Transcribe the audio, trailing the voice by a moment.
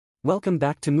Welcome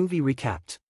back to Movie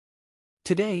Recapped.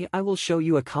 Today I will show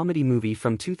you a comedy movie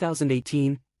from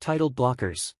 2018, titled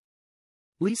Blockers.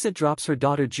 Lisa drops her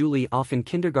daughter Julie off in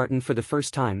kindergarten for the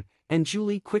first time, and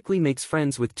Julie quickly makes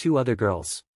friends with two other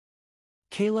girls.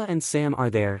 Kayla and Sam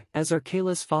are there, as are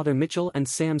Kayla's father Mitchell and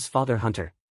Sam's father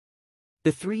Hunter.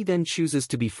 The three then chooses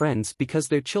to be friends because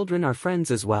their children are friends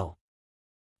as well.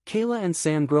 Kayla and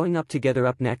Sam growing up together.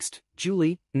 Up next,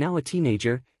 Julie, now a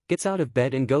teenager, gets out of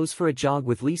bed and goes for a jog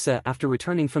with Lisa after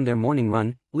returning from their morning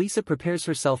run. Lisa prepares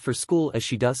herself for school. As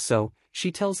she does so, she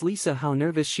tells Lisa how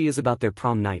nervous she is about their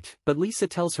prom night, but Lisa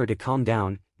tells her to calm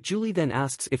down. Julie then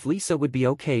asks if Lisa would be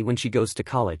okay when she goes to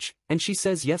college, and she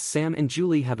says yes. Sam and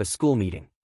Julie have a school meeting.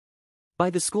 By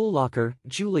the school locker,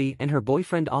 Julie and her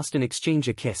boyfriend Austin exchange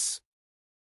a kiss.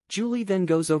 Julie then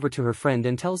goes over to her friend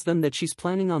and tells them that she's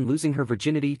planning on losing her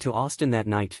virginity to Austin that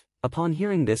night. Upon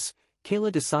hearing this,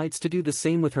 Kayla decides to do the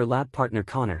same with her lab partner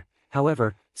Connor.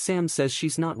 However, Sam says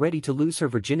she's not ready to lose her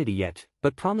virginity yet,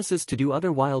 but promises to do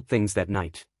other wild things that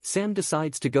night. Sam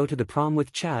decides to go to the prom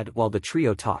with Chad while the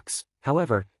trio talks.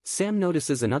 However, Sam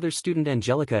notices another student,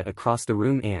 Angelica, across the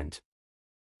room, and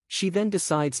she then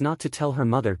decides not to tell her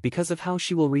mother because of how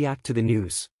she will react to the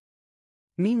news.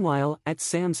 Meanwhile, at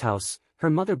Sam's house, her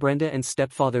mother Brenda and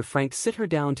stepfather Frank sit her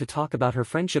down to talk about her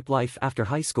friendship life after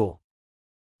high school.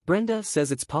 Brenda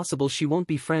says it's possible she won't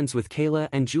be friends with Kayla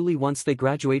and Julie once they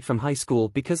graduate from high school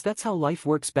because that's how life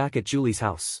works back at Julie's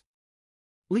house.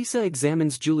 Lisa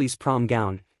examines Julie's prom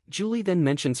gown. Julie then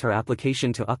mentions her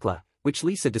application to UCLA, which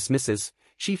Lisa dismisses.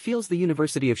 She feels the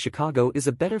University of Chicago is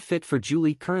a better fit for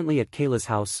Julie. Currently at Kayla's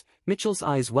house, Mitchell's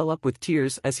eyes well up with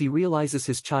tears as he realizes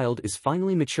his child is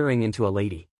finally maturing into a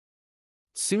lady.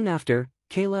 Soon after,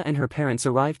 Kayla and her parents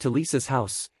arrive to Lisa's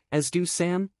house, as do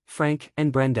Sam, Frank,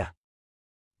 and Brenda.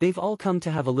 They've all come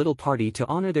to have a little party to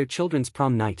honor their children's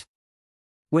prom night.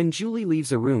 When Julie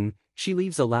leaves a room, she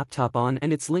leaves a laptop on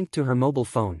and it's linked to her mobile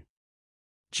phone.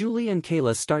 Julie and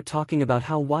Kayla start talking about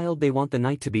how wild they want the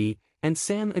night to be, and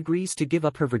Sam agrees to give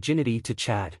up her virginity to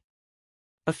Chad.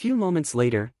 A few moments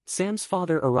later, Sam's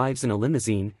father arrives in a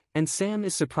limousine, and Sam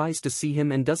is surprised to see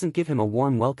him and doesn't give him a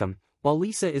warm welcome, while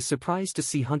Lisa is surprised to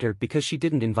see Hunter because she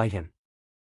didn't invite him.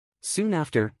 Soon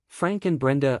after, Frank and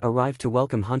Brenda arrive to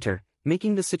welcome Hunter,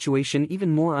 making the situation even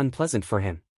more unpleasant for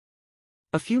him.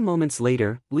 A few moments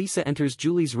later, Lisa enters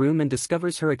Julie's room and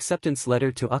discovers her acceptance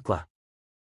letter to UCLA.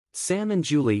 Sam and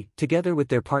Julie, together with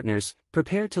their partners,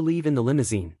 prepare to leave in the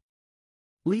limousine.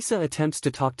 Lisa attempts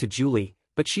to talk to Julie,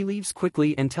 but she leaves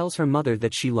quickly and tells her mother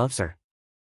that she loves her.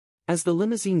 As the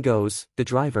limousine goes, the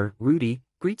driver, Rudy,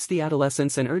 greets the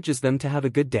adolescents and urges them to have a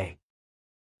good day.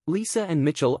 Lisa and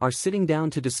Mitchell are sitting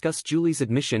down to discuss Julie's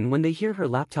admission when they hear her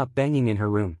laptop banging in her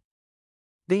room.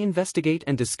 They investigate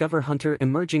and discover Hunter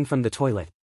emerging from the toilet.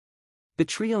 The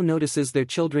trio notices their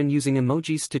children using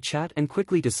emojis to chat and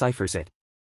quickly deciphers it.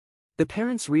 The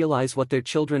parents realize what their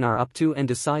children are up to and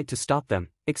decide to stop them,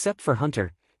 except for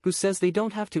Hunter, who says they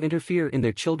don't have to interfere in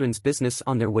their children's business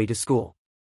on their way to school.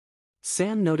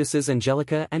 Sam notices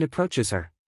Angelica and approaches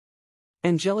her.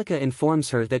 Angelica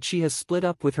informs her that she has split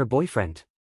up with her boyfriend.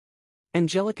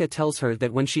 Angelica tells her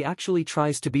that when she actually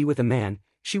tries to be with a man,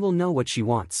 she will know what she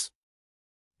wants.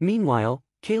 Meanwhile,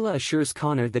 Kayla assures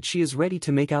Connor that she is ready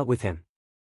to make out with him.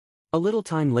 A little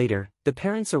time later, the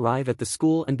parents arrive at the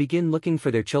school and begin looking for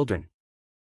their children.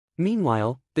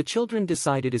 Meanwhile, the children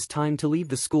decide it is time to leave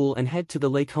the school and head to the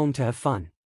lake home to have fun.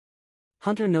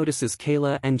 Hunter notices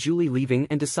Kayla and Julie leaving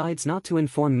and decides not to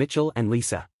inform Mitchell and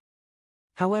Lisa.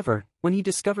 However, when he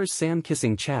discovers Sam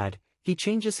kissing Chad, he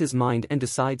changes his mind and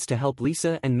decides to help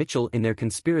Lisa and Mitchell in their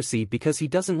conspiracy because he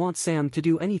doesn't want Sam to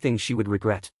do anything she would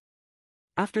regret.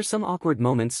 After some awkward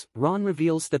moments, Ron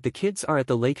reveals that the kids are at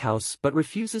the lake house but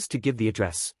refuses to give the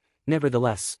address.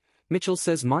 Nevertheless, Mitchell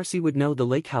says Marcy would know the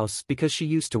lake house because she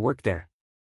used to work there.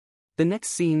 The next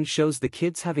scene shows the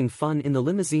kids having fun in the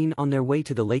limousine on their way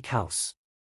to the lake house.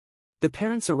 The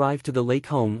parents arrive to the lake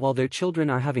home while their children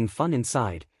are having fun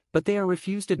inside, but they are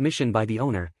refused admission by the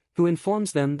owner, who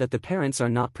informs them that the parents are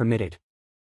not permitted.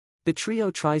 The trio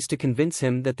tries to convince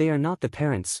him that they are not the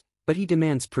parents, but he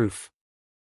demands proof.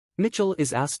 Mitchell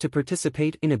is asked to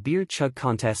participate in a beer chug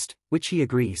contest, which he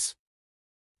agrees.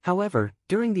 However,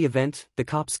 during the event, the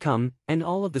cops come, and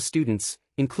all of the students,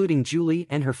 including Julie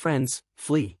and her friends,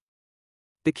 flee.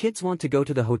 The kids want to go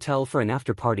to the hotel for an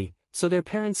after-party, so their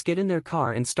parents get in their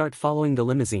car and start following the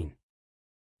limousine.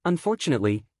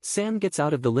 Unfortunately, Sam gets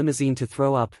out of the limousine to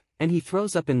throw up, and he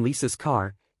throws up in Lisa's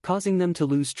car, causing them to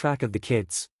lose track of the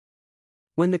kids.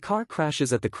 When the car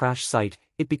crashes at the crash site,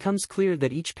 it becomes clear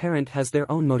that each parent has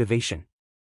their own motivation.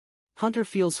 Hunter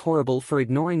feels horrible for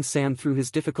ignoring Sam through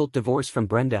his difficult divorce from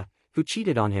Brenda, who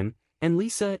cheated on him, and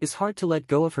Lisa is hard to let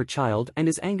go of her child and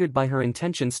is angered by her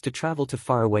intentions to travel to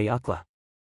faraway Ukla.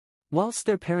 Whilst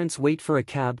their parents wait for a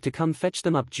cab to come fetch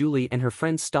them up, Julie and her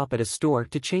friends stop at a store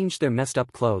to change their messed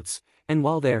up clothes, and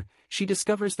while there, she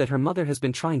discovers that her mother has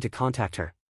been trying to contact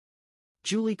her.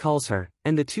 Julie calls her,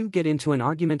 and the two get into an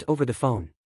argument over the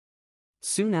phone.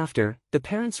 Soon after, the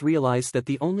parents realize that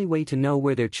the only way to know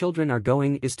where their children are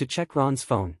going is to check Ron's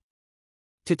phone.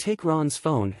 To take Ron's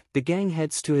phone, the gang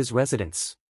heads to his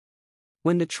residence.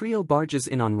 When the trio barges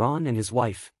in on Ron and his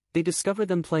wife, they discover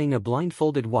them playing a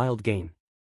blindfolded wild game.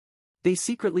 They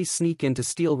secretly sneak in to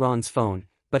steal Ron's phone,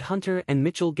 but Hunter and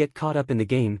Mitchell get caught up in the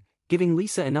game, giving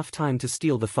Lisa enough time to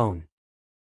steal the phone.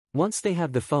 Once they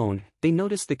have the phone, they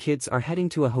notice the kids are heading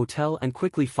to a hotel and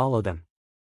quickly follow them.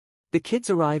 The kids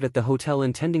arrive at the hotel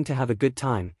intending to have a good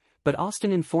time, but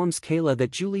Austin informs Kayla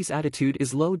that Julie's attitude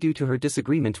is low due to her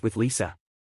disagreement with Lisa.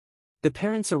 The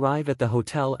parents arrive at the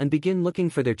hotel and begin looking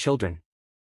for their children.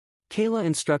 Kayla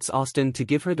instructs Austin to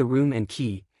give her the room and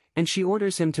key, and she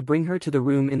orders him to bring her to the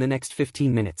room in the next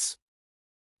 15 minutes.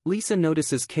 Lisa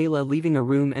notices Kayla leaving a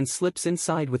room and slips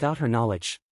inside without her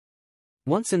knowledge.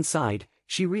 Once inside,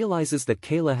 she realizes that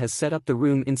Kayla has set up the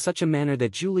room in such a manner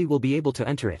that Julie will be able to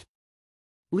enter it.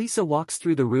 Lisa walks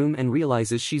through the room and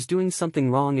realizes she's doing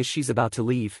something wrong. As she's about to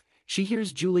leave, she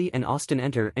hears Julie and Austin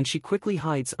enter and she quickly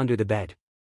hides under the bed.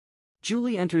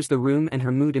 Julie enters the room and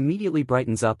her mood immediately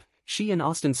brightens up. She and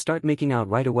Austin start making out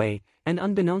right away, and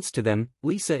unbeknownst to them,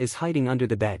 Lisa is hiding under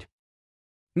the bed.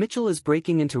 Mitchell is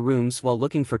breaking into rooms while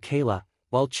looking for Kayla,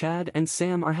 while Chad and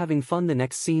Sam are having fun. The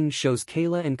next scene shows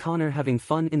Kayla and Connor having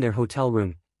fun in their hotel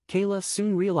room. Kayla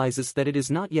soon realizes that it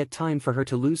is not yet time for her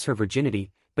to lose her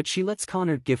virginity, but she lets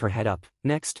Connor give her head up.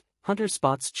 Next, Hunter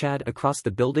spots Chad across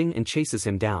the building and chases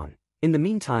him down. In the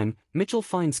meantime, Mitchell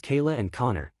finds Kayla and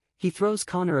Connor. He throws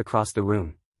Connor across the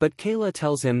room, but Kayla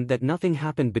tells him that nothing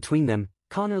happened between them.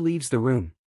 Connor leaves the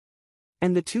room,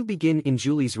 and the two begin in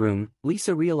Julie's room.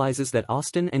 Lisa realizes that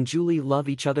Austin and Julie love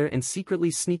each other and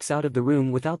secretly sneaks out of the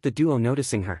room without the duo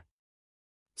noticing her.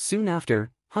 Soon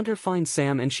after, Hunter finds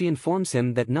Sam and she informs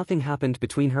him that nothing happened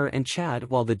between her and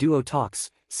Chad. While the duo talks,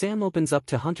 Sam opens up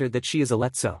to Hunter that she is a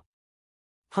Letso.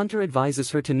 Hunter advises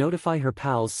her to notify her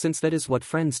pals since that is what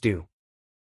friends do.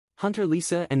 Hunter,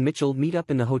 Lisa and Mitchell meet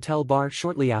up in the hotel bar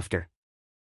shortly after.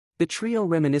 The trio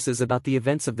reminisces about the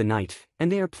events of the night,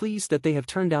 and they are pleased that they have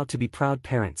turned out to be proud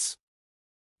parents.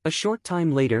 A short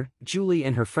time later, Julie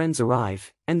and her friends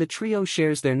arrive, and the trio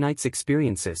shares their night's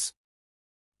experiences.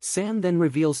 Sam then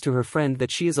reveals to her friend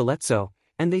that she is a Letso,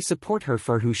 and they support her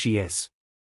for who she is.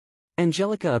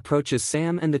 Angelica approaches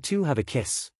Sam and the two have a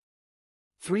kiss.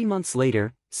 3 months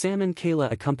later, Sam and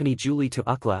Kayla accompany Julie to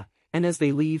Ukla, and as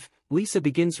they leave, Lisa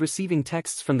begins receiving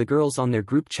texts from the girls on their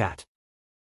group chat.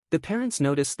 The parents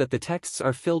notice that the texts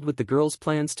are filled with the girls'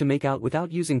 plans to make out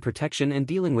without using protection and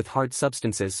dealing with hard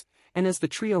substances, and as the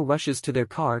trio rushes to their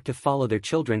car to follow their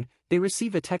children, they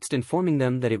receive a text informing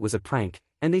them that it was a prank,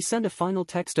 and they send a final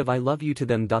text of "I love you" to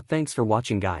them. Thanks for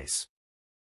watching, guys.